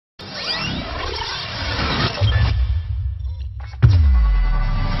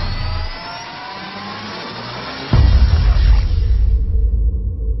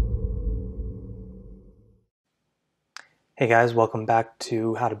Hey guys, welcome back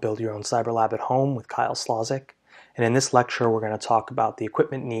to How to Build Your Own Cyber Lab at Home with Kyle Slozak. And in this lecture, we're going to talk about the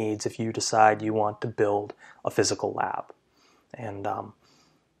equipment needs if you decide you want to build a physical lab. And,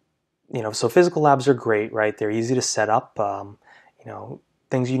 so physical labs are great, right? They're easy to set up.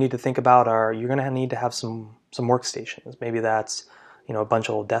 Things you need to think about are you're going to need to have some workstations. Maybe that's, a bunch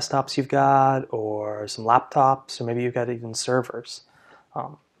of old desktops you've got, or some laptops, or maybe you've got even servers.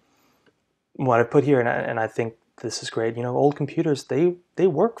 What I put here, and I think this is great, old computers, they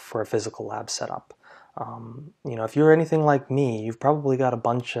work for a physical lab setup. If you're anything like me, you've probably got a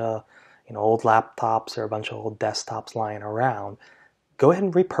bunch of, old laptops or a bunch of old desktops lying around. Go ahead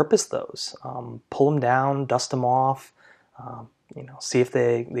and repurpose those. Pull them down, dust them off, see if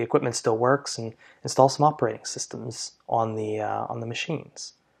the equipment still works, and install some operating systems on the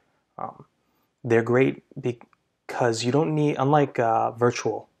machines. They're great because you don't need, unlike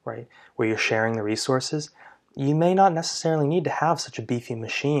virtual, right, where you're sharing the resources, you may not necessarily need to have such a beefy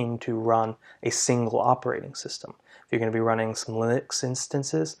machine to run a single operating system. If you're going to be running some Linux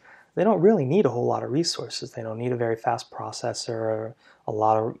instances, they don't really need a whole lot of resources. They don't need a very fast processor, a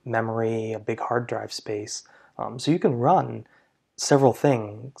lot of memory, a big hard drive space. So you can run several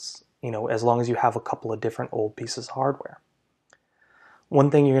things, as long as you have a couple of different old pieces of hardware.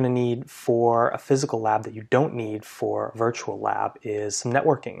 One thing you're going to need for a physical lab that you don't need for a virtual lab is some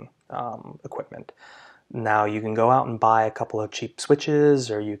networking equipment. Now you can go out and buy a couple of cheap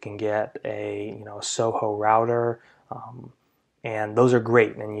switches, or you can get a Soho router, and those are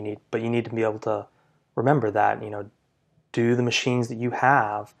great. But you need to be able to remember that do the machines that you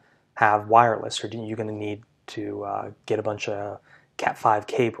have wireless, or are you going to need to get a bunch of Cat5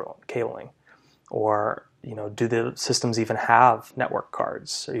 cabling, or do the systems even have network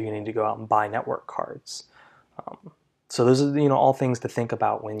cards? Or you need to go out and buy network cards. So those are all things to think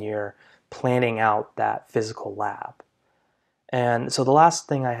about when you're planning out that physical lab. And so the last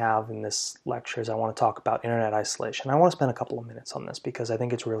thing I have in this lecture is I want to talk about internet isolation. I want to spend a couple of minutes on this because I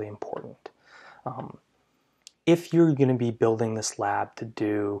think it's really important. If you're going to be building this lab to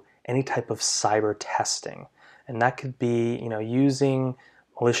do any type of cyber testing, and that could be using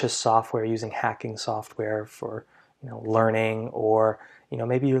malicious software, using hacking software for learning, or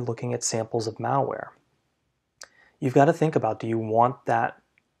maybe you're looking at samples of malware. You've got to think about, do you want that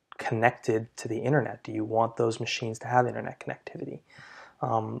connected to the internet? Do you want those machines to have internet connectivity?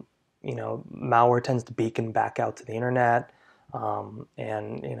 Malware tends to beacon back out to the internet,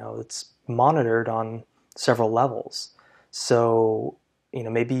 and it's monitored on several levels. So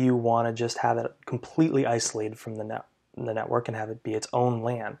maybe you want to just have it completely isolated from the network and have it be its own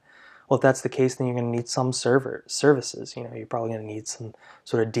LAN. Well, if that's the case, then you're going to need some services. You're probably going to need some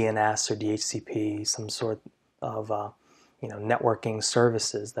sort of DNS or DHCP, some sort of networking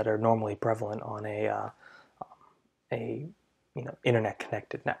services that are normally prevalent on a internet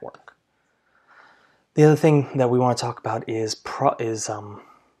connected network. The other thing that we want to talk about is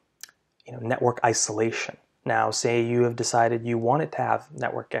network isolation. Now, say you have decided you wanted to have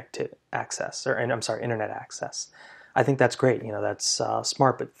network access, or internet access. I think that's great. That's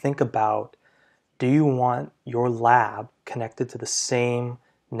smart. But think about: do you want your lab connected to the same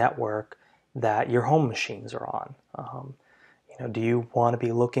network that your home machines are on? Do you want to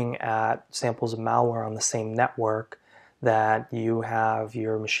be looking at samples of malware on the same network that you have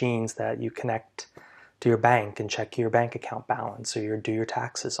your machines that you connect to your bank and check your bank account balance, or do your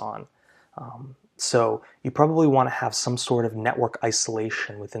taxes on? So you probably want to have some sort of network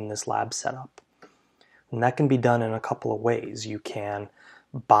isolation within this lab setup. And that can be done in a couple of ways. You can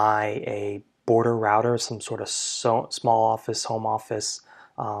buy a border router, some sort of small office, home office,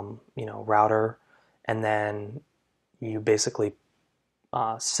 router, and then you basically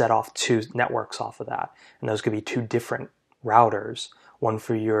set off two networks off of that. And those could be two different routers, one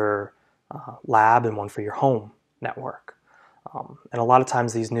for your lab and one for your home network. And a lot of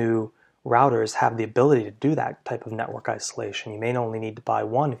times these new routers have the ability to do that type of network isolation. You may only need to buy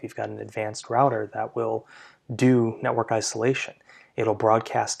one if you've got an advanced router that will do network isolation. It'll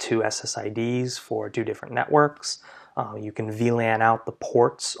broadcast two SSIDs for two different networks. You can VLAN out the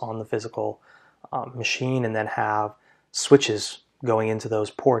ports on the physical machine, and then have switches going into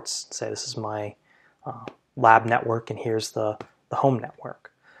those ports. Say, this is my lab network, and here's the home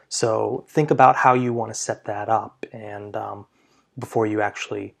network. So think about how you want to set that up, and before you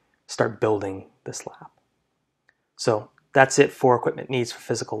actually start building this lab. So that's it for equipment needs for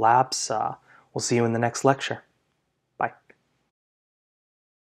physical labs. We'll see you in the next lecture.